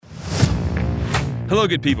Hello,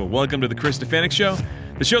 good people. Welcome to the Chris Stefanik Show,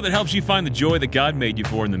 the show that helps you find the joy that God made you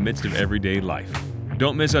for in the midst of everyday life.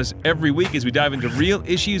 Don't miss us every week as we dive into real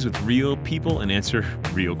issues with real people and answer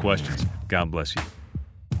real questions. God bless you.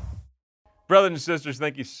 Brothers and sisters,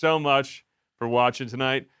 thank you so much for watching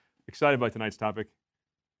tonight. Excited by tonight's topic.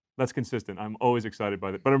 That's consistent. I'm always excited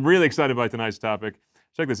by it, but I'm really excited by tonight's topic.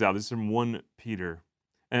 Check this out. This is from 1 Peter.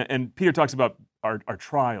 And Peter talks about our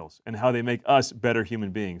trials and how they make us better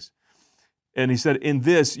human beings. And he said, in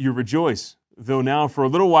this you rejoice, though now for a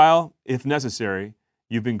little while, if necessary,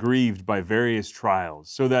 you've been grieved by various trials,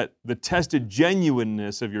 so that the tested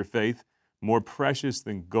genuineness of your faith, more precious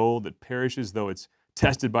than gold that perishes though it's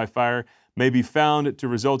tested by fire, may be found to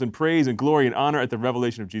result in praise and glory and honor at the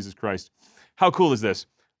revelation of Jesus Christ. How cool is this?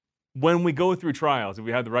 When we go through trials, if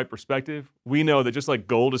we have the right perspective, we know that just like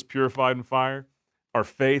gold is purified in fire, our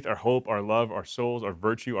faith, our hope, our love, our souls, our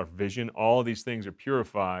virtue, our vision, all these things are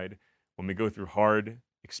purified when we go through hard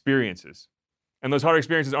experiences. And those hard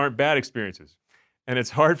experiences aren't bad experiences. And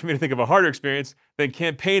it's hard for me to think of a harder experience than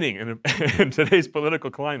campaigning in today's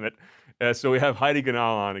political climate. So we have Heidi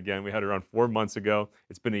Ganahl on again. We had her on 4 months ago.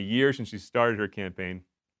 It's been a year since she started her campaign.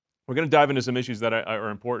 We're going to dive into some issues that are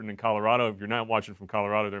important in Colorado. If you're not watching from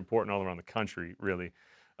Colorado, they're important all around the country, really.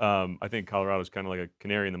 I think Colorado is kind of like a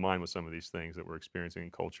canary in the mine with some of these things that we're experiencing in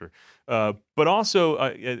culture. But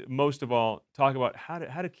also, most of all, talk about how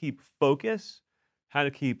to keep focus, how to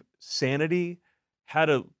keep sanity, how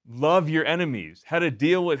to love your enemies, how to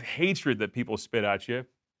deal with hatred that people spit at you,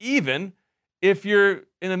 even if you're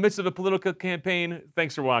in the midst of a political campaign.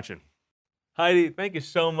 Thanks for watching. Heidi, thank you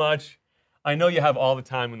so much. I know you have all the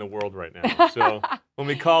time in the world right now. So when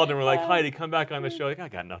we called and we're like, Heidi, come back on the show, like, I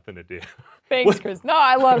got nothing to do. Thanks, Chris. No,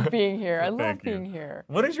 I love being here. I love being here.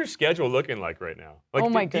 What is your schedule looking like right now? Like, oh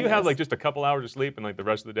my do you have like just a couple hours of sleep and like the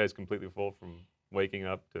rest of the day is completely full from waking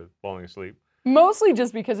up to falling asleep? Mostly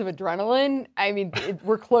just because of adrenaline. I mean,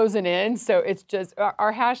 we're closing in, so it's just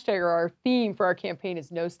our hashtag or our theme for our campaign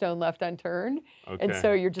is no stone left unturned. Okay. And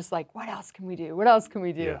so you're just like, what else can we do? What else can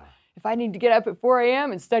we do? Yeah. If I need to get up at 4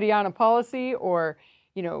 a.m. and study on a policy or,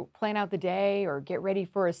 you know, plan out the day or get ready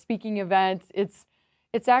for a speaking event, it's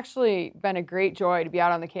actually been a great joy to be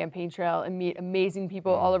out on the campaign trail and meet amazing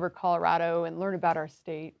people all over Colorado and learn about our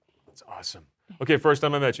state. That's awesome. Okay, first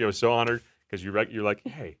time I met you, I was so honored because you're like,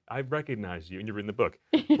 hey, I recognize you, and you're reading the book,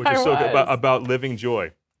 which is so good about living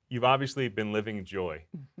joy. You've obviously been living joy,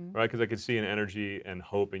 right? Because I could see an energy and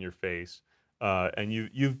hope in your face, and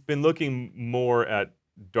you've been looking more at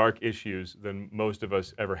dark issues than most of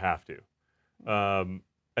us ever have to,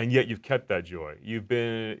 and yet you've kept that joy. You've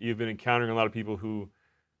been encountering a lot of people who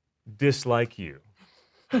dislike you.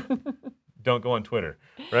 Don't go on Twitter,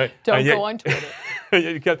 right? Don't go on Twitter.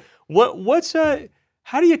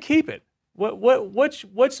 How do you keep it?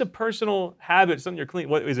 What's a personal habit? Something you're clean.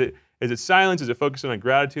 What is it? Is it silence? Is it focusing on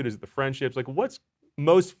gratitude? Is it the friendships? Like, what's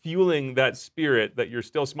most fueling that spirit that you're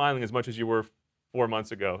still smiling as much as you were 4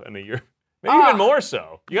 months ago and a year? Maybe even more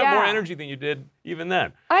so. You got more energy than you did even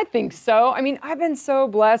then. I think so. I mean, I've been so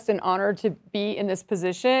blessed and honored to be in this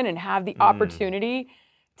position and have the opportunity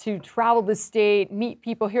to travel the state, meet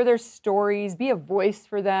people, hear their stories, be a voice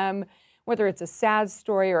for them, whether it's a sad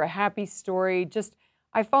story or a happy story. Just,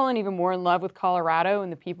 I've fallen even more in love with Colorado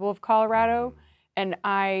and the people of Colorado. And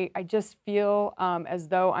I just feel as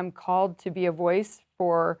though I'm called to be a voice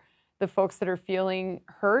for the folks that are feeling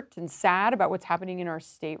hurt and sad about what's happening in our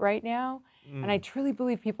state right now. And I truly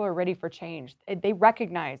believe people are ready for change. They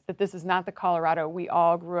recognize that this is not the Colorado we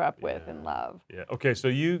all grew up with and love. Yeah. Okay. So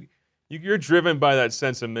you're driven by that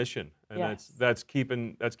sense of mission, and that's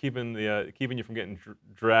keeping you from getting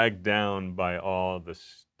dragged down by all the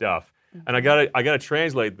stuff. And I gotta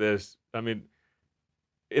translate this. I mean,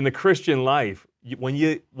 in the Christian life, when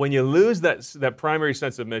you lose that primary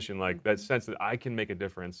sense of mission, like that sense that I can make a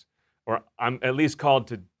difference, or I'm at least called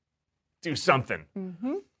to do something.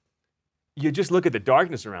 You just look at the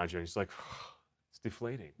darkness around you, and it's like, it's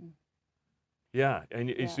deflating. Yeah, and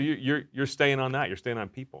so you're staying on that. You're staying on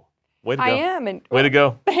people. Way to go. I am. And way to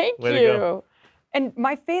go. Thank you. And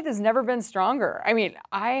my faith has never been stronger. I mean,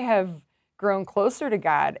 I have grown closer to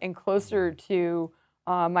God and closer to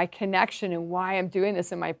my connection and why I'm doing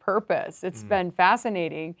this and my purpose. It's been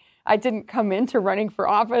fascinating. I didn't come into running for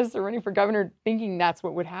office or running for governor thinking that's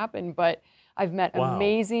what would happen, but I've met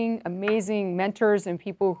amazing, amazing mentors and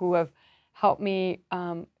people who have helped me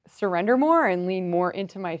surrender more and lean more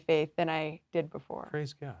into my faith than I did before.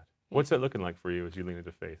 Praise God. What's that looking like for you as you lean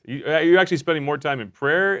into faith? Are you actually spending more time in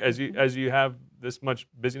prayer as you have this much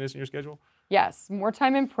busyness in your schedule? Yes, more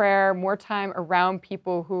time in prayer, more time around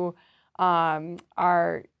people who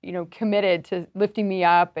are committed to lifting me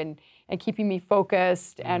up and keeping me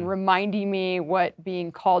focused and reminding me what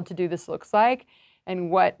being called to do this looks like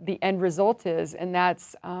and what the end result is. And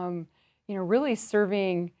that's really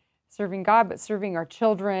serving God, but serving our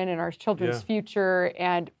children and our children's future,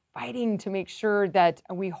 and fighting to make sure that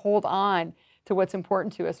we hold on to what's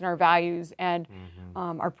important to us and our values and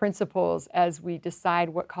our principles as we decide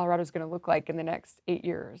what Colorado is going to look like in the next 8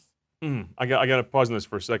 years. I got to pause on this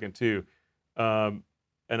for a second too, and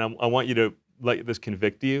I want you to let this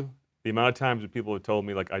convict you. The amount of times that people have told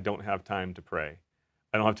me, like, I don't have time to pray,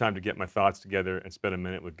 I don't have time to get my thoughts together and spend a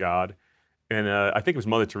minute with God. And I think it was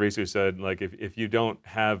Mother Teresa who said, like, if you don't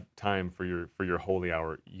have time for your holy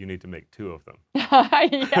hour, you need to make 2 of them. Yeah, I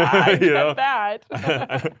get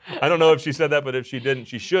that. I don't know if she said that, but if she didn't,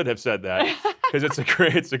 she should have said that, because it's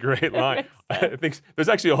a great line. I think there's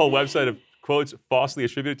actually a whole website of quotes falsely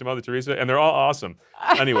attributed to Mother Teresa, and they're all awesome.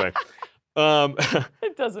 Anyway,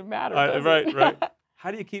 it doesn't matter. Does it? Right.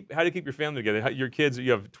 How do you keep your family together? Your kids,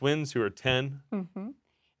 you have twins who are 10.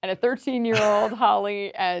 And a 13-year-old,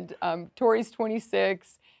 Holly, and Tori's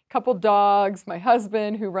 26, couple dogs, my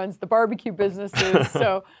husband who runs the barbecue businesses.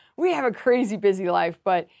 So we have a crazy busy life,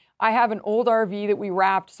 but I have an old RV that we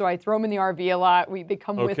wrapped, so I throw them in the RV a lot. They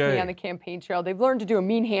come with me on the campaign trail. They've learned to do a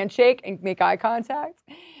mean handshake and make eye contact.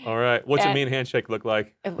 All right. What's a mean handshake look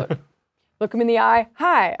like? Look them in the eye.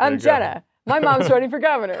 Hi, I'm Jenna. My mom's running for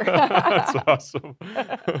governor. That's awesome.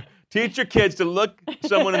 Teach your kids to look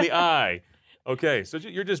someone in the eye. Okay, so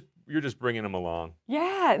you're just bringing them along.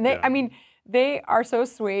 Yeah, and I mean, they are so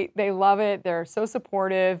sweet. They love it. They're so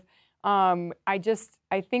supportive. I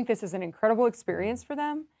think this is an incredible experience for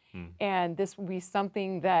them, and this will be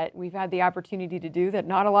something that we've had the opportunity to do that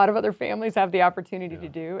not a lot of other families have the opportunity to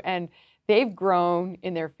do. And they've grown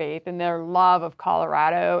in their faith and their love of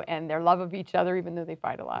Colorado and their love of each other, even though they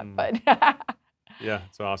fight a lot. But yeah,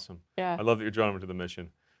 it's awesome. Yeah, I love that you're drawing them to the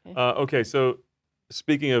mission. Okay, so.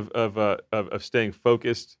 Speaking of staying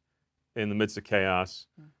focused in the midst of chaos,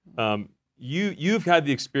 you've had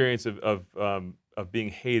the experience of being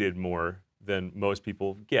hated more than most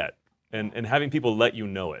people get, and having people let you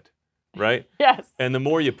know it, right? Yes. And the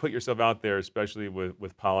more you put yourself out there, especially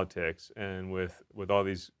with politics and with all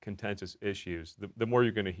these contentious issues, the more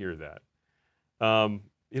you're going to hear that. I'm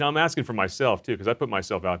asking for myself too, because I put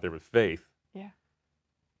myself out there with faith. Yeah.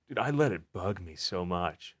 Dude, I let it bug me so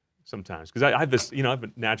much. Sometimes, because I have this, I have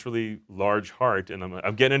a naturally large heart, and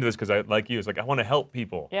I'm getting into this because I, like you, it's like I want to help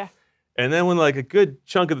people. Yeah. And then when like a good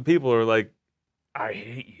chunk of the people are like, I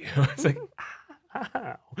hate you, it's like,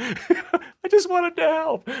 how? I just wanted to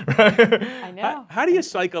help. Right? I know. How do you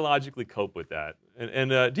psychologically cope with that?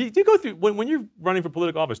 And do you go through when you're running for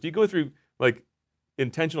political office? Do you go through like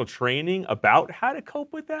intentional training about how to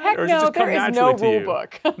cope with that? Heck or no, does it just come there is no naturally to rule you?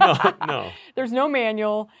 book. No. There's no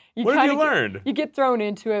manual. What have you learned? You get thrown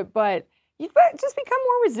into it, but you just become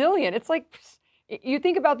more resilient. It's like you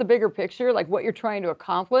think about the bigger picture, like what you're trying to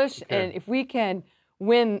accomplish, and if we can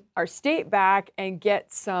win our state back and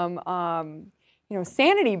get some,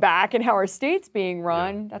 sanity back in how our state's being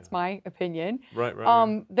run, that's my opinion. Right.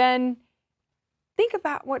 Then think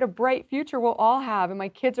about what a bright future we'll all have, and my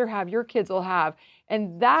kids will have, your kids will have.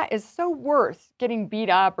 And that is so worth getting beat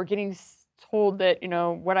up or getting told that,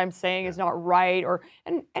 what I'm saying is not right,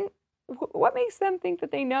 and what makes them think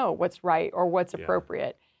that they know what's right or what's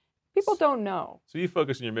appropriate? People don't know. So you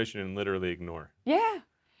focus on your mission and literally ignore. Yeah.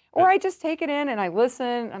 Or I just take it in and I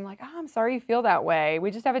listen. I'm like, I'm sorry you feel that way.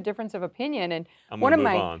 We just have a difference of opinion. And one of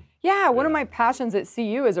my passions at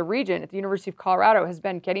CU as a regent at the University of Colorado has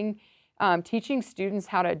been teaching students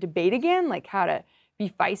how to debate again, like how to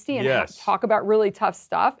be feisty and how to talk about really tough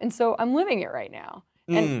stuff. And so I'm living it right now.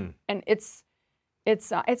 And it's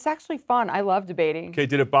actually fun. I love debating. Okay,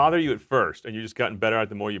 did it bother you at first, and you just gotten better at it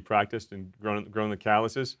the more you practiced and grown the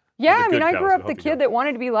calluses? Yeah, I mean, I grew up the kid that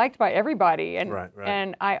wanted to be liked by everybody, and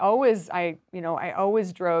and I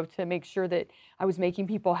always drove to make sure that I was making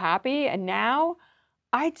people happy. And now,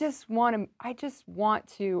 I just want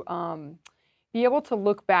to be able to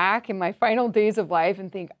look back in my final days of life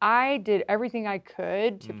and think I did everything I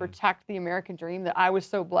could to protect the American dream that I was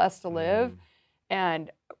so blessed to live,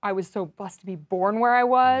 and I was so blessed to be born where I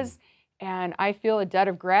was, and I feel a debt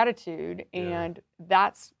of gratitude, and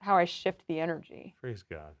that's how I shift the energy. Praise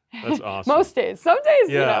God. That's awesome. Most days. Some days,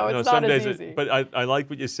 it's not as easy. But I like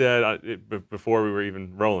what you said before we were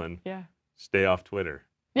even rolling. Yeah. Stay off Twitter.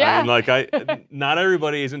 Yeah. I mean, not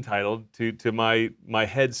everybody is entitled to my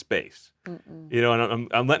head space. And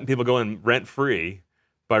I'm letting people go in rent free,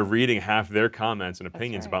 by reading half their comments and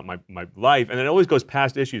opinions right. about my life. And it always goes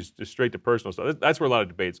past issues, just straight to personal stuff. That's where a lot of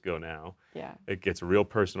debates go now. Yeah. It gets real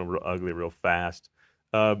personal, real ugly, real fast.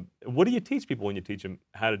 What do you teach people when you teach them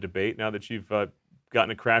how to debate, now that you've gotten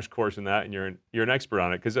a crash course in that and you're an expert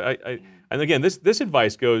on it? Because and again, this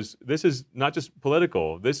advice goes, this is not just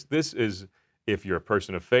political. This is, if you're a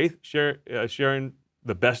person of faith, sharing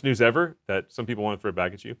the best news ever that some people want to throw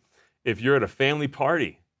back at you. If you're at a family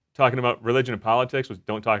party talking about religion and politics,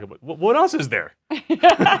 don't talk about, what else is there? It's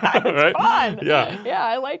right? fun. Yeah. Yeah,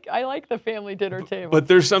 I like the family dinner table. But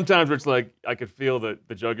there's sometimes where it's like, I could feel the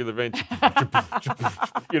jugular vein,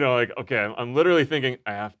 like, okay, I'm literally thinking,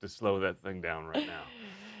 I have to slow that thing down right now.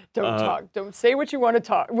 Don't talk. Don't say what you want to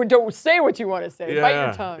talk. Don't say what you want to say. Bite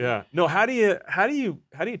your tongue. Yeah. No, how do you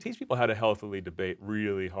teach people how to healthily debate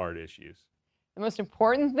really hard issues? The most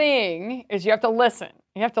important thing is you have to listen.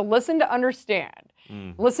 You have to listen to understand.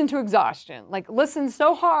 Listen to exhaustion. Like, listen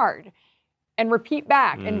so hard and repeat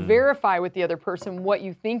back and verify with the other person what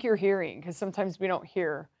you think you're hearing, because sometimes we don't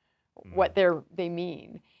hear what they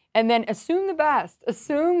mean. And then assume the best.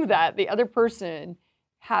 Assume that the other person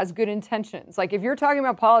has good intentions. Like, if you're talking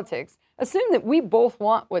about politics, assume that we both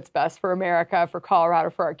want what's best for America, for Colorado,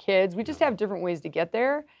 for our kids. We just have different ways to get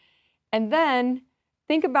there. And then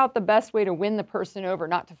think about the best way to win the person over,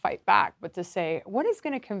 not to fight back, but to say, what is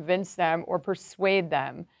going to convince them or persuade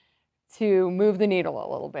them to move the needle a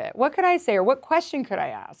little bit? What could I say, or what question could I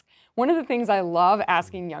ask? One of the things I love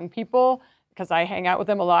asking young people, because I hang out with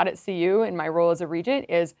them a lot at CU in my role as a regent,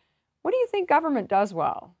 is, what do you think government does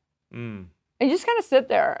well? And you just kind of sit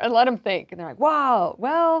there and let them think. And they're like, wow,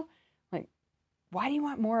 well, like, why do you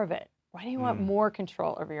want more of it? Why do you want more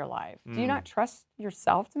control over your life? Do you not trust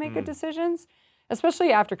yourself to make good decisions?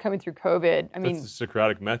 Especially after coming through COVID. I mean, that's the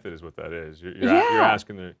Socratic method is what that is. You're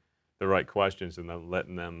asking the right questions and then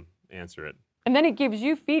letting them answer it. And then it gives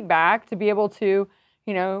you feedback to be able to,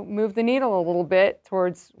 move the needle a little bit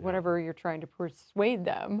towards whatever you're trying to persuade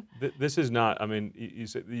them. This is not, I mean,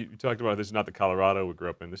 you talked about this is not the Colorado we grew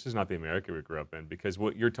up in. This is not the America we grew up in, because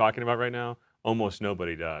what you're talking about right now, almost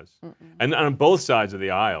nobody does. And on both sides of the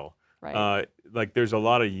aisle, like, there's a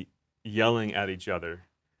lot of yelling at each other.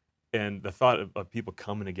 And the thought of people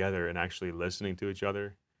coming together and actually listening to each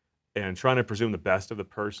other and trying to presume the best of the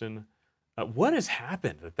person, what has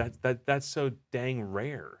happened that's so dang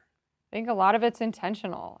rare? I think a lot of it's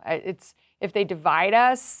intentional. If they divide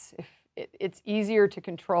us, it's easier to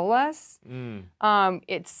control us.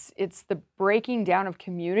 It's the breaking down of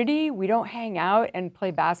community. We don't hang out and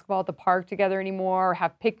play basketball at the park together anymore, or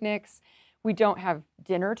have picnics. We don't have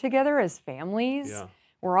dinner together as families. Yeah.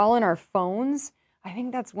 We're all in our phones. I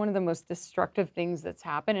think that's one of the most destructive things that's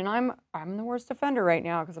happened. And I'm the worst offender right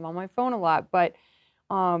now because I'm on my phone a lot. But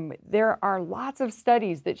there are lots of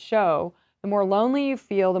studies that show the more lonely you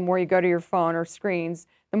feel, the more you go to your phone or screens.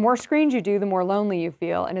 The more screens you do, the more lonely you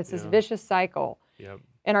feel. And it's this vicious cycle. Yep.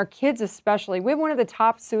 And our kids especially. We have one of the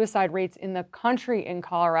top suicide rates in the country in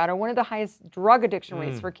Colorado, one of the highest drug addiction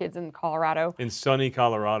rates for kids in Colorado. In sunny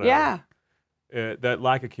Colorado. Yeah. That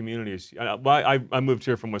lack of community is, I moved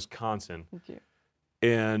here from Wisconsin. Did you?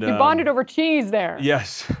 And we bonded over cheese there.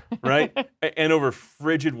 Yes, right? And over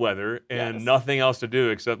frigid weather and nothing else to do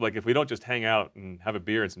except, like, if we don't just hang out and have a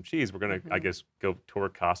beer and some cheese, we're going to, I guess, go tour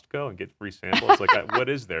Costco and get free samples. Like, what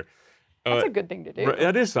is there? That's a good thing to do.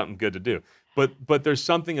 That is something good to do. But there's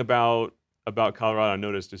something about Colorado I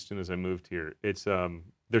noticed as soon as I moved here. It's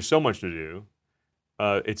there's so much to do.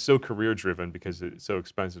 It's so career driven because it's so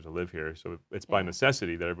expensive to live here. So it's by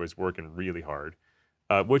necessity that everybody's working really hard.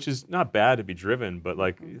 Which is not bad to be driven, but,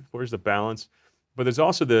 like, where's the balance? But there's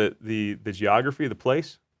also the geography of the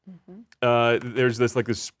place. There's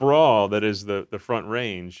this sprawl that is the Front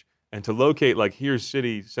Range, and to locate, like, here's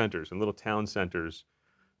city centers and little town centers.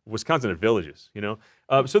 Wisconsin are villages,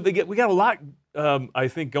 so we got a lot, I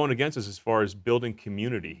think, going against us as far as building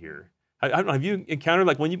community here. I don't know, have you encountered,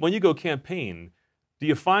 like, when you go campaign, do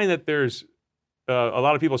you find that there's a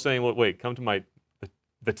lot of people saying, well, wait, come to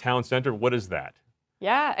the town center? What is that?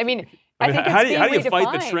 Yeah, I mean, I think how it's do you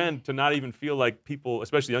fight the trend to not even feel like people,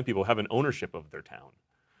 especially young people, have an ownership of their town?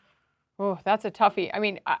 Oh, that's a toughie. I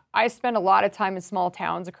mean, I spend a lot of time in small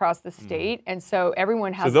towns across the state, and so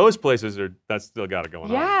everyone has. So those places that's still got it going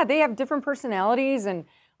on. Yeah, they have different personalities, and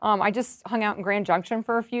I just hung out in Grand Junction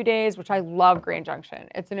for a few days, which I love Grand Junction.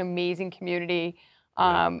 It's an amazing community,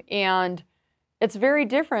 and it's very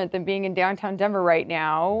different than being in downtown Denver right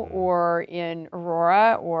now, or in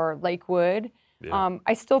Aurora or Lakewood. Yeah.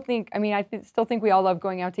 I still think we all love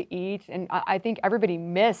going out to eat, and I think everybody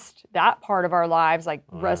missed that part of our lives, like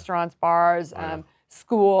restaurants, bars,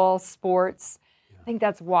 school, sports. I think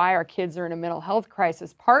that's why our kids are in a mental health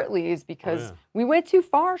crisis, partly is because we went too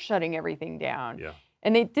far shutting everything down. Yeah.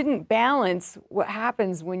 And they didn't balance what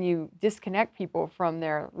happens when you disconnect people from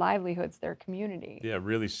their livelihoods, their community. Yeah, it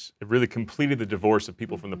really completed the divorce of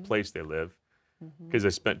people from the place they live, because I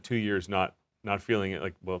spent 2 years not feeling it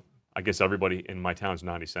like, well, I guess everybody in my town's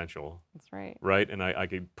not essential. That's right. Right, and I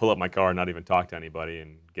could pull up my car and not even talk to anybody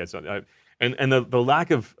and get something. And the lack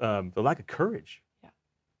of courage. Yeah.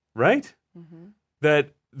 Right.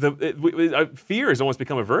 That fear has almost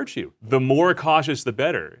become a virtue. The more cautious, the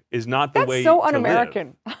better. Is not the way. That's so to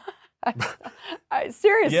un-American.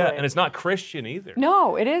 Seriously. Yeah, and it's not Christian either.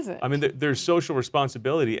 No, it isn't. I mean, there's social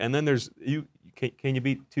responsibility, and then there's you. Can you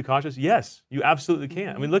be too cautious? Yes, you absolutely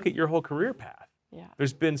can. I mean, look at your whole career path. Yeah.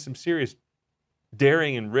 There's been some serious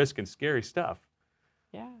daring and risk and scary stuff.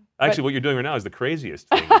 Yeah. Actually, what you're doing right now is the craziest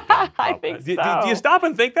thing. I think so. Do you stop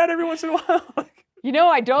and think that every once in a while? You know,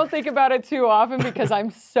 I don't think about it too often because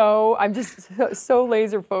I'm just so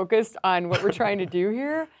laser focused on what we're trying to do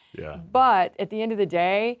here. Yeah. But at the end of the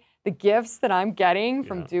day, the gifts that I'm getting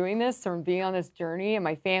from doing this, from being on this journey, and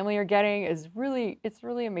my family are getting it's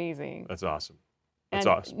really amazing. That's awesome. That's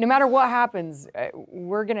awesome. No matter what happens,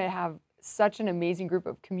 we're gonna have such an amazing group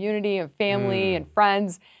of community and family and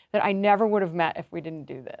friends that I never would have met if we didn't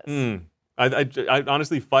do this. I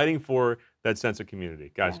honestly fighting for that sense of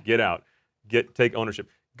community. Guys, get out. Take ownership.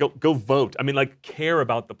 Go vote. I mean, like, care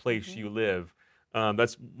about the place you live.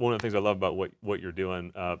 That's one of the things I love about what you're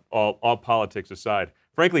doing. All politics aside,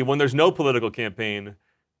 frankly, when there's no political campaign,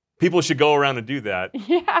 people should go around and do that.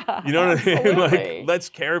 Yeah, you know what I mean? Like, let's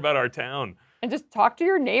care about our town. And just talk to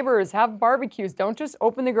your neighbors. Have barbecues. Don't just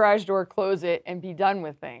open the garage door, close it, and be done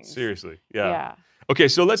with things. Seriously, yeah. Okay,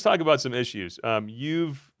 so let's talk about some issues.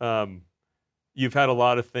 You've had a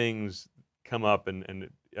lot of things come up, and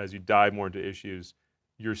as you dive more into issues,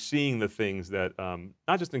 you're seeing the things that,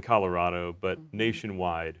 not just in Colorado, but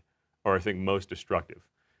nationwide, are, I think, most destructive.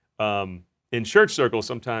 In church circles,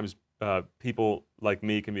 sometimes people like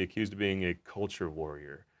me can be accused of being a culture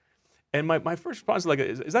warrior. And my first response is like,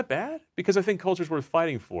 is that bad? Because I think culture's worth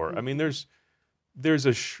fighting for. I mean, there's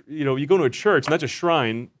you go to a church, and that's a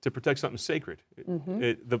shrine to protect something sacred.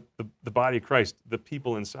 The body of Christ, the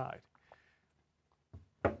people inside.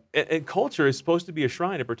 And culture is supposed to be a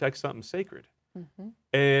shrine to protect something sacred.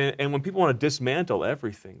 And when people want to dismantle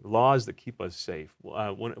everything, laws that keep us safe,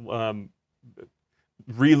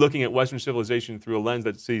 re-looking at Western civilization through a lens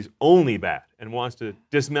that sees only bad and wants to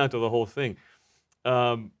dismantle the whole thing,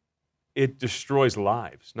 it destroys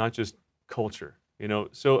lives, not just culture. You know,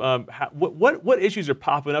 so what issues are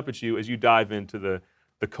popping up at you as you dive into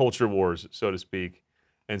the culture wars, so to speak,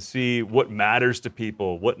 and see what matters to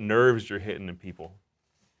people, what nerves you're hitting in people?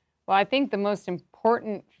 Well, I think the most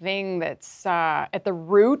important thing that's at the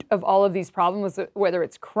root of all of these problems, whether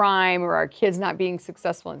it's crime or our kids not being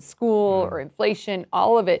successful in school or inflation,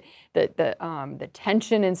 all of it, the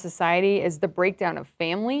tension in society is the breakdown of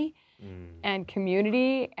family and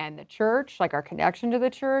community and the church, like our connection to the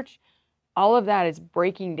church. All of that is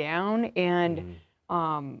breaking down, and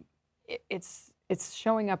it's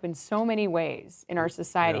showing up in so many ways in our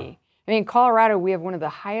society. I mean, in Colorado, we have one of the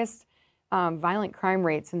highest violent crime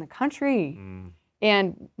rates in the country.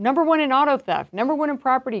 And #1 in auto theft, #1 in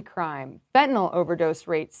property crime, fentanyl overdose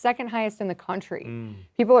rate, second highest in the country.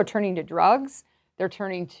 People are turning to drugs, they're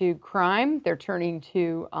turning to crime, they're turning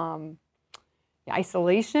to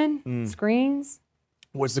isolation, screens.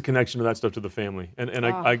 What's the connection of that stuff to the family? And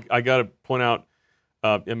I got to point out,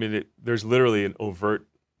 I mean, there's literally an overt,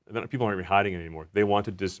 people aren't even hiding it anymore. They want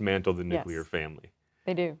to dismantle the nuclear family.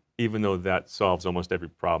 They do. Even though that solves almost every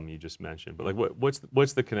problem you just mentioned. But like,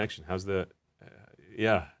 what's the connection? How's the,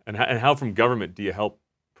 and how from government do you help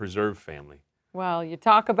preserve family? Well, you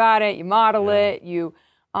talk about it, you model it, you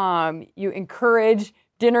encourage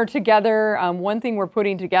dinner together. One thing we're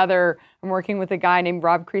putting together, I'm working with a guy named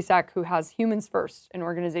Rob Krisak who has Humans First, an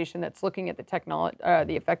organization that's looking at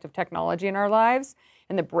the effect of technology in our lives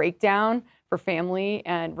and the breakdown for family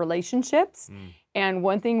and relationships. And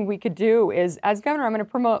one thing we could do is, as governor, I'm going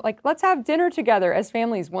to promote, like, let's have dinner together as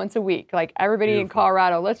families once a week. Like, everybody in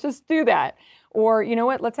Colorado, let's just do that. Or, you know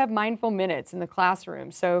what, let's have mindful minutes in the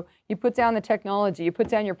classroom. So you put down the technology, you put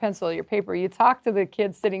down your pencil, your paper, you talk to the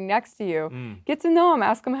kids sitting next to you, get to know them,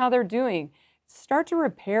 ask them how they're doing. Start to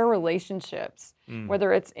repair relationships,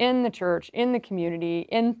 whether it's in the church, in the community,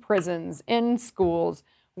 in prisons, in schools,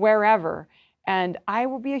 wherever. And I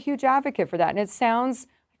will be a huge advocate for that. And it sounds,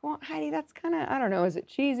 well, Heidi, that's kind of, I don't know, is it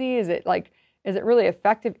cheesy? Is it really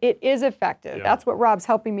effective? It is effective. Yeah. That's what Rob's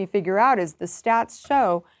helping me figure out, is the stats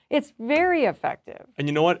show it's very effective. And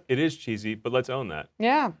you know what? It is cheesy, but let's own that.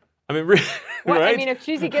 Yeah. I mean, What, right? I mean, if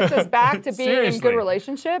cheesy gets us back to being in Seriously. good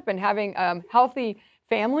relationship and having healthy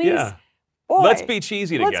families, Yeah. boy, Let's be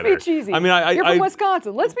cheesy together. Let's be cheesy. I mean, You're from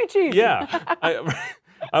Wisconsin. Let's be cheesy. Yeah.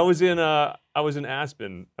 I was in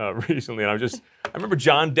Aspen recently, and I remember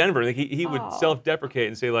John Denver. Like he would self-deprecate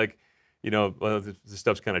and say like, well, this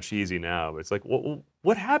stuff's kind of cheesy now. But it's like,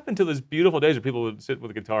 what happened to those beautiful days where people would sit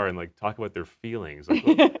with a guitar and like talk about their feelings?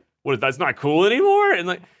 Like, what that's not cool anymore?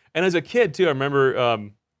 And as a kid too, I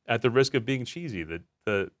remember at the risk of being cheesy,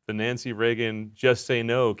 the Nancy Reagan "Just Say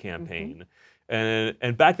No" campaign.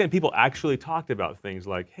 And back then, people actually talked about things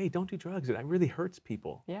like, "Hey, don't do drugs. It really hurts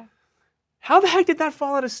people." Yeah. How the heck did that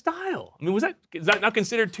fall out of style? I mean, is that not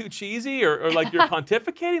considered too cheesy, or like you're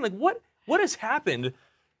pontificating? Like, what has happened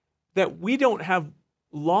that we don't have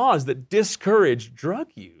laws that discourage drug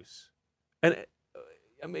use? And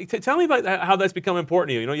I mean, tell me about how that's become important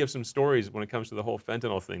to you. You have some stories when it comes to the whole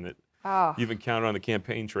fentanyl thing that you've encountered on the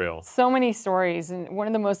campaign trail. So many stories, and one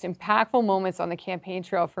of the most impactful moments on the campaign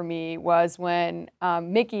trail for me was when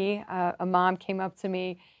Mickey, a mom, came up to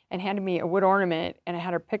me and handed me a wood ornament, and it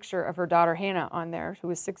had her picture of her daughter Hannah on there, who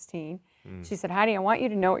was 16. She said, "Heidi, I want you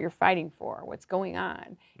to know what you're fighting for, what's going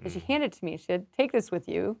on." And she handed it to me. She said, "Take this with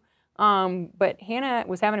you." But Hannah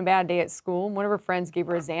was having a bad day at school, and one of her friends gave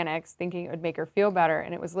her a Xanax, thinking it would make her feel better,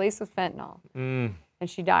 and it was laced with fentanyl. And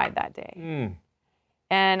she died that day.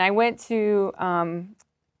 And I went to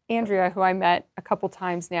Andrea, who I met a couple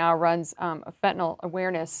times now, runs a fentanyl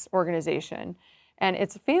awareness organization. And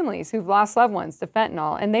it's families who've lost loved ones to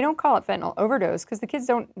fentanyl, and they don't call it fentanyl overdose because the kids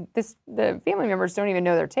the family members don't even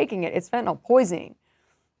know they're taking it. It's fentanyl poisoning.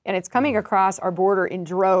 And it's coming across our border in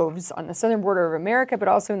droves on the southern border of America, but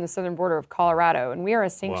also in the southern border of Colorado. And we are a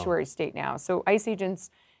sanctuary state now. So ICE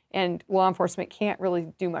agents and law enforcement can't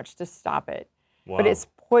really do much to stop it. But it's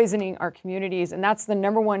poisoning our communities. And that's the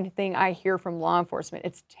number one thing I hear from law enforcement.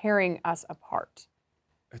 It's tearing us apart.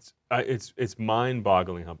 It's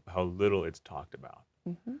mind-boggling how little it's talked about.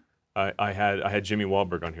 I had Jimmy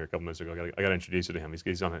Wahlberg on here a couple minutes ago. I got to introduce you to him.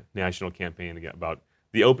 He's on a national campaign again about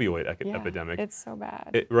the opioid epidemic. It's so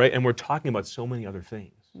bad. Right? And we're talking about so many other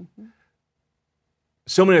things.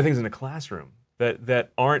 So many other things in the classroom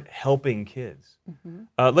that aren't helping kids.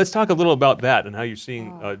 Let's talk a little about that and how you're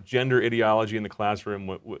seeing gender ideology in the classroom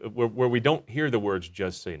where we don't hear the words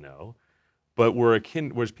 "just say no," but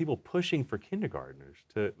where's people pushing for kindergartners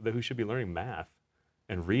who should be learning math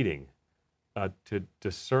and reading to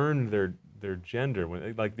discern their gender.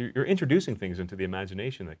 Like you're introducing things into the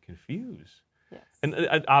imagination that confuse. Yes.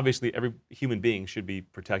 And obviously, every human being should be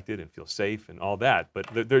protected and feel safe and all that. But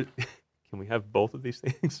can we have both of these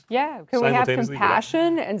things? Yeah. Can we have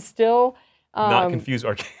compassion and still not confuse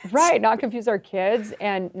our kids? Right. Not confuse our kids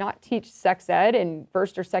and not teach sex ed in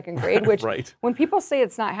first or second grade. Which, when people say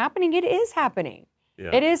it's not happening, it is happening.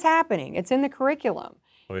 Yeah. It is happening. It's in the curriculum.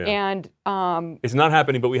 Oh, yeah. And it's not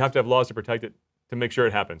happening, but we have to have laws to protect it to make sure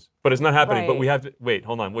it happens. But it's not happening, but we have to wait.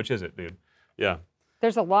 Hold on. Which is it, dude? Yeah.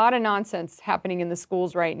 There's a lot of nonsense happening in the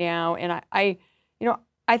schools right now, and I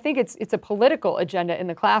think it's a political agenda in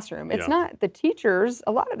the classroom. It's not the teachers.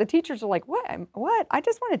 A lot of the teachers are like, what? I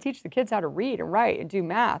just want to teach the kids how to read and write and do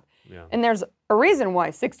math. Yeah. And there's a reason why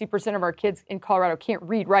 60% of our kids in Colorado can't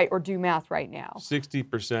read, write, or do math right now.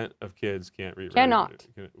 60% of kids can't read. Cannot.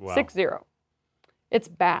 Wow. 60. It's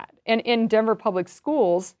bad. And in Denver public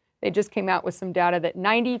schools, they just came out with some data that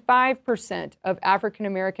 95% of African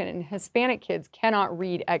American and Hispanic kids cannot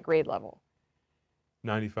read at grade level.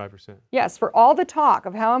 95%? Yes, for all the talk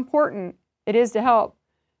of how important it is to help,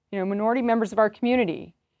 minority members of our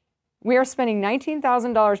community. We are spending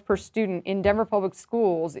 $19,000 per student in Denver public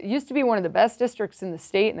schools. It used to be one of the best districts in the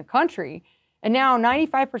state and the country, and now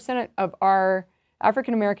 95% of our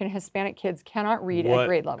African American and Hispanic kids cannot read at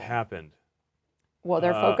grade level. What happened? Well,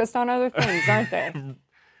 they're focused on other things, aren't they?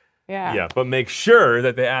 Yeah. Yeah, but make sure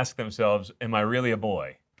that they ask themselves, "Am I really a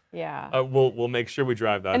boy?" Yeah. We'll make sure we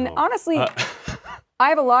drive that home. And honestly, I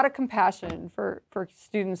have a lot of compassion for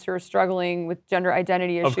students who are struggling with gender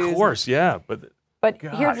identity issues. Of course, yeah, but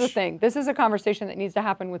here's the thing: this is a conversation that needs to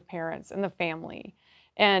happen with parents and the family,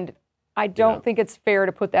 and I don't think it's fair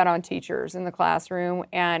to put that on teachers in the classroom.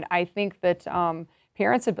 And I think that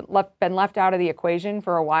parents have been left out of the equation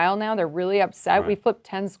for a while now. They're really upset. Right. We flipped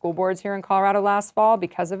 10 school boards here in Colorado last fall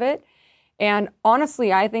because of it. And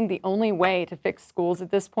honestly, I think the only way to fix schools at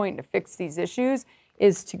this point, to fix these issues,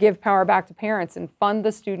 is to give power back to parents and fund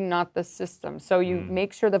the student, not the system. So you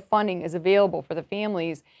make sure the funding is available for the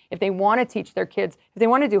families if they want to teach their kids, if they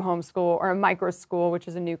want to do homeschool or a micro school, which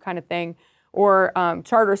is a new kind of thing, or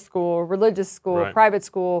charter school, religious school, private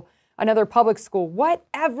school, another public school,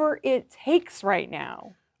 whatever it takes right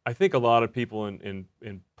now. I think a lot of people in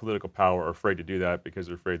political power are afraid to do that because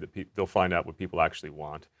they're afraid that they'll find out what people actually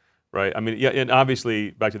want, right? I mean, yeah, and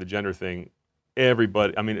obviously back to the gender thing,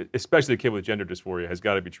 everybody, I mean, especially a kid with gender dysphoria has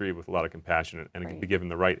got to be treated with a lot of compassion and Right. be given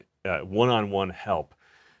the right one-on-one help.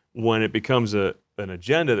 When it becomes an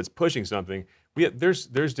agenda that's pushing something, there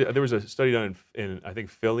was a study done in I think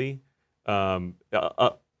Philly,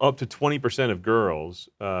 up to 20% of girls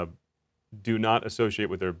do not associate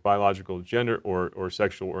with their biological gender or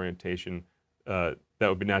sexual orientation that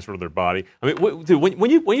would be natural to their body. I mean, when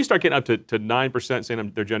you start getting up to 9%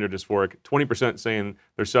 saying they're gender dysphoric, 20% saying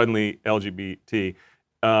they're suddenly LGBT,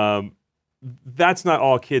 that's not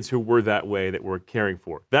all kids who were that way that we're caring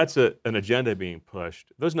for. That's an agenda being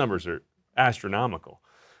pushed. Those numbers are astronomical,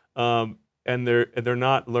 and they're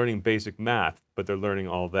not learning basic math, but they're learning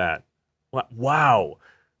all that. Wow.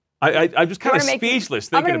 I'm just kind of speechless thinking about this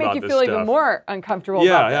stuff. I'm going to make you feel even more uncomfortable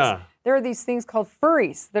about this. Yeah. There are these things called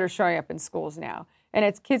furries that are showing up in schools now. And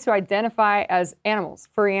it's kids who identify as animals,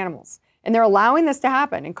 furry animals. And they're allowing this to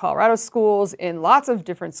happen in Colorado schools, in lots of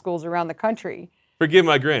different schools around the country. Forgive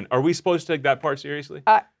my grin. Are we supposed to take that part seriously?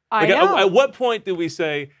 I know. At what point do we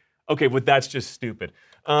say, okay, well, that's just stupid?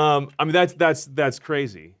 I mean, that's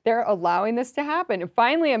crazy. They're allowing this to happen. And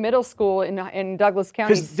finally, a middle school in Douglas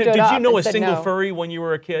County stood up. Did you know a said single no. furry when you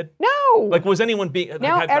were a kid? No. Like, was anyone being?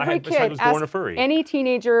 Now every kid, was born a furry. Any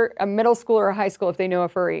teenager, a middle school or a high school, if they know a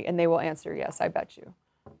furry, and they will answer yes. I bet you.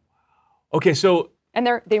 Okay, so. And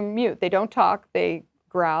they mute. They don't talk. They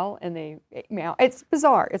growl and they meow. It's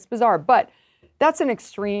bizarre. It's bizarre, but. That's an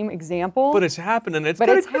extreme example. But it's happening. It's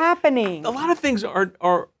happening. A lot of things are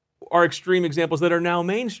extreme examples that are now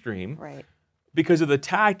mainstream. Right. Because of the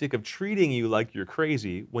tactic of treating you like you're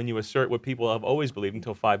crazy when you assert what people have always believed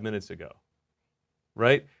until 5 minutes ago.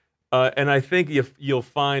 Right? And I think you'll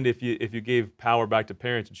find if you gave power back to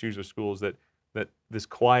parents and choose their schools that this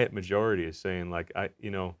quiet majority is saying like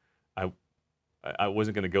I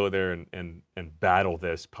wasn't going to go there and battle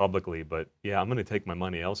this publicly, but yeah, I'm going to take my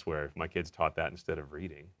money elsewhere if my kids taught that instead of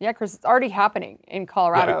reading. Yeah, because it's already happening in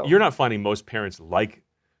Colorado. Yeah, you're not finding most parents like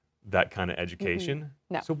that kind of education.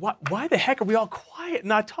 Mm-hmm. No. So why the heck are we all quiet,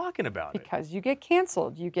 not talking about it? Because you get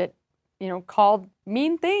canceled. You get, called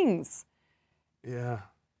mean things. Yeah.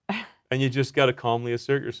 And you just got to calmly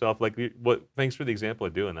assert yourself. Thanks for the example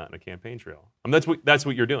of doing that in a campaign trail. I mean, that's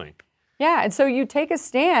what you're doing. Yeah, and so you take a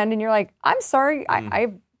stand and you're like, I'm sorry,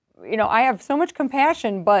 I have so much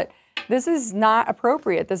compassion, but this is not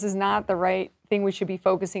appropriate. This is not the right thing we should be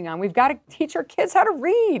focusing on. We've got to teach our kids how to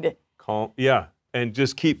read. Yeah, and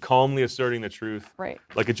just keep calmly asserting the truth. Right.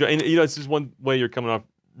 This is one way you're coming off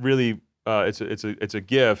really. It's a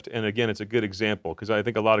gift, and again, it's a good example because I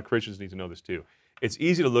think a lot of Christians need to know this too. It's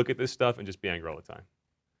easy to look at this stuff and just be angry all the time.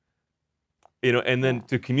 And then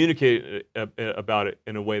to communicate about it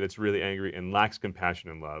in a way that's really angry and lacks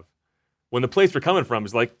compassion and love. When the place we're coming from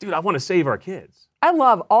is like, dude, I want to save our kids. I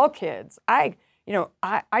love all kids.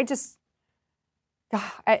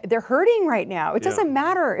 they're hurting right now. It doesn't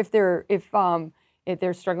matter if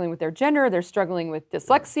they're struggling with their gender, they're struggling with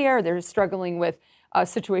dyslexia, or they're struggling with a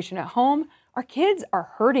situation at home. Our kids are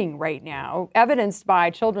hurting right now, evidenced by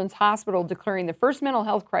Children's Hospital declaring the first mental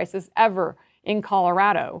health crisis ever in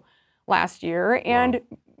Colorado last year, and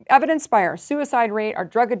evidenced by our suicide rate, our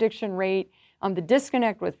drug addiction rate, the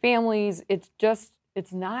disconnect with families. It's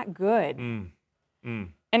not good.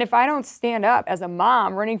 And if I don't stand up as a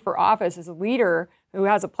mom running for office, as a leader who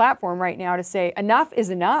has a platform right now to say enough is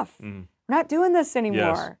enough, we're not doing this anymore.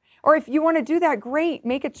 Yes. Or if you want to do that, great,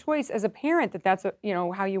 make a choice as a parent that's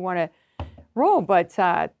how you want to roll. But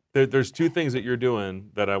there's two things that you're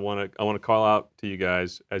doing that I want to call out to you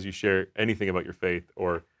guys as you share anything about your faith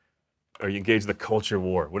or you engage the culture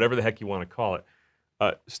war, whatever the heck you want to call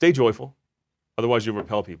it. Stay joyful, otherwise you'll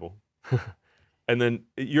repel people. And then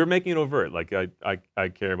you're making it overt, like I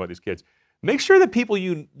care about these kids. Make sure that people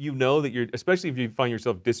you know that you're, especially if you find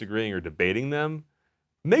yourself disagreeing or debating them,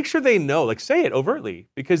 make sure they know, like say it overtly,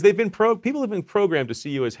 because people have been programmed to see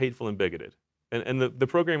you as hateful and bigoted. And the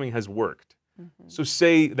programming has worked. Mm-hmm. So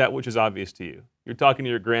say that which is obvious to you. You're talking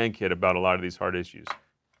to your grandkid about a lot of these hard issues.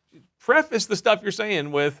 Preface the stuff you're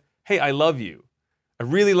saying with, hey, I love you. I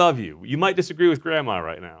really love you. You might disagree with grandma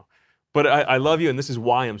right now, but I love you, and this is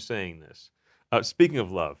why I'm saying this. Speaking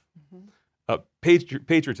of love,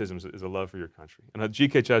 patriotism is a love for your country. And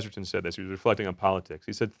G.K. Chesterton said this. He was reflecting on politics.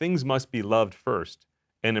 He said, things must be loved first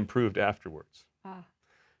and improved afterwards.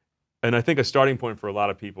 And I think a starting point for a lot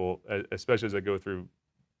of people, especially as I go through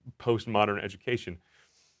postmodern education,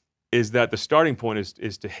 is that the starting point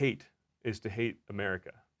is to hate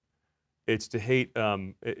America. It's to hate.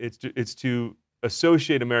 It's to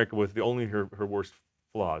associate America with only her worst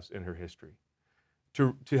flaws in her history.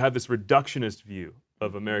 To have this reductionist view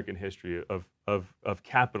of American history, of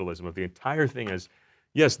capitalism, of the entire thing as,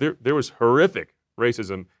 yes, there was horrific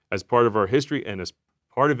racism as part of our history and as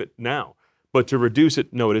part of it now. But to reduce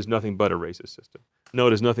it, no, it is nothing but a racist system. No,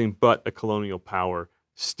 it is nothing but a colonial power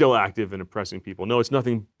still active and oppressing people. No, it's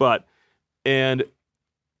nothing but. And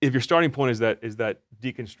if your starting point is that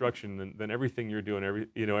deconstruction, then everything you're doing,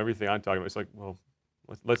 everything I'm talking about, it's like, well,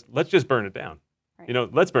 let's just burn it down.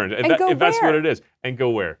 Right. Let's burn it. If that's what it is, and go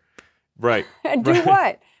where, right? And do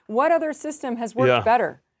what? What other system has worked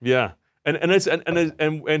better? Yeah, and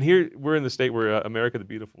here we're in the state where America the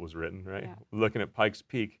Beautiful was written, right? Yeah. Looking at Pikes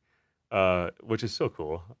Peak, which is so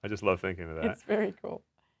cool. I just love thinking of that. It's very cool.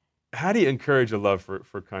 How do you encourage a love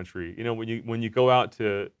for country? When you go out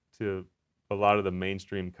to a lot of the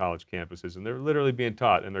mainstream college campuses, and they're literally being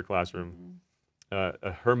taught in their classroom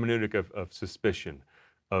a hermeneutic of suspicion,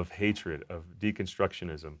 of hatred, of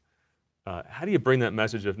deconstructionism. How do you bring that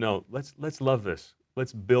message of, no, let's love this.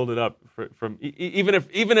 Let's build it up even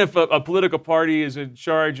if a political party is in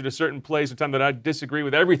charge at a certain place or time that I disagree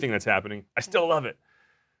with everything that's happening, I still love it.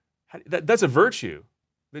 That's a virtue.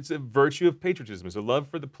 It's a virtue of patriotism. It's a love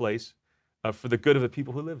for the place, for the good of the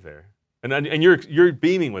people who live there. And you're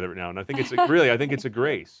beaming with it right now. And I think it's I think it's a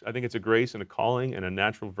grace. I think it's a grace and a calling and a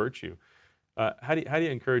natural virtue. How do you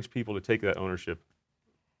encourage people to take that ownership?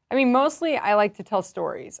 I mean, mostly I like to tell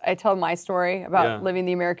stories. I tell my story about living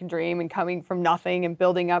the American dream and coming from nothing and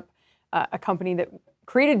building up a company that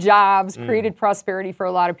created jobs, created prosperity for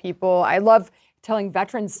a lot of people. I love telling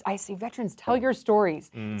veterans. I see veterans, tell your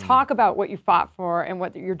stories. Talk about what you fought for and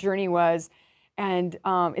what your journey was. And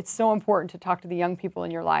it's so important to talk to the young people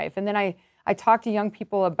in your life. And then I talk to young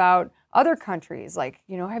people about other countries. Like,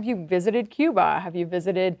 have you visited Cuba? Have you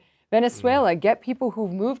visited Venezuela? Get people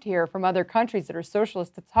who've moved here from other countries that are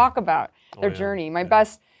socialist to talk about their journey.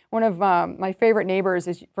 One of my favorite neighbors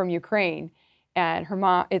is from Ukraine, and her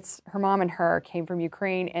mom and her came from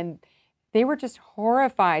Ukraine, and they were just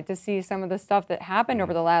horrified to see some of the stuff that happened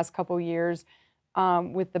over the last couple of years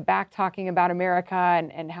with the back talking about America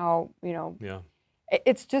and how,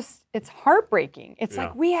 it's heartbreaking. It's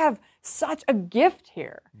like we have such a gift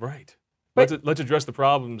here. Right. Let's address the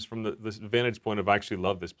problems from the vantage point of I actually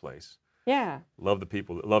love this place. Yeah. Love the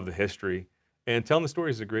people, love the history. And telling the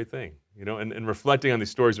stories is a great thing, and reflecting on these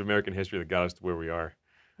stories of American history that got us to where we are.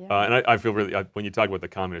 Yeah. And I feel really, when you talk about the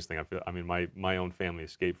communist thing, my own family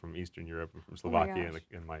escaped from Eastern Europe and from Slovakia,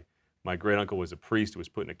 and my great uncle was a priest who was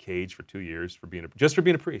put in a cage for 2 years for being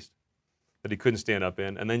a priest that he couldn't stand up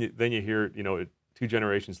in. And then you hear, 2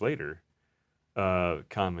 generations later,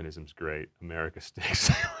 communism's great, America stinks.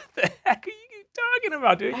 What the heck are you talking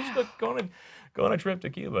about, dude? You're just go on a trip to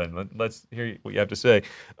Cuba and let's hear what you have to say.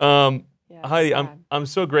 Heidi, I'm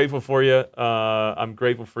so grateful for you. I'm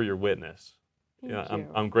grateful for your witness.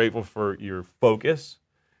 I'm grateful for your focus,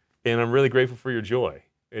 and I'm really grateful for your joy.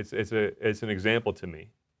 It's an example to me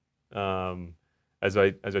as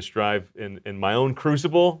I strive in my own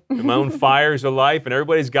crucible, in my own fires of life, and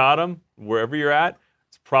everybody's got them wherever you're at.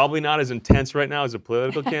 It's probably not as intense right now as a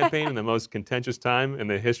political campaign in the most contentious time in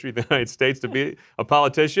the history of the United States to be a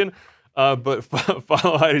politician. But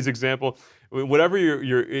follow Heidi's example. Whatever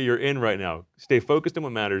you're in right now, stay focused on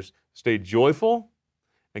what matters. Stay joyful,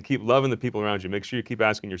 and keep loving the people around you. Make sure you keep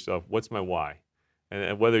asking yourself, what's my why?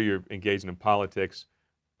 And whether you're engaged in politics,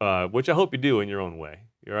 which I hope you do in your own way.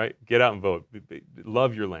 All right, get out and vote.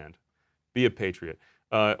 Love your land. Be a patriot.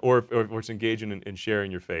 Or it's engaging in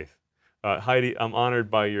sharing your faith. Heidi, I'm honored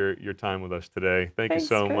by your time with us today. Thanks you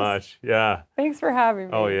so much. Yeah. Thanks for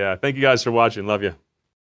having me. Oh, yeah. Thank you guys for watching. Love you.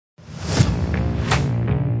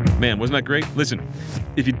 Man, wasn't that great? Listen,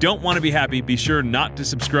 if you don't want to be happy, be sure not to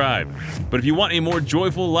subscribe. But if you want a more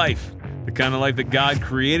joyful life, the kind of life that God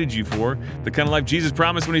created you for, the kind of life Jesus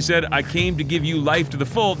promised when he said, I came to give you life to the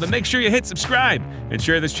full, then make sure you hit subscribe and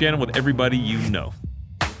share this channel with everybody you know.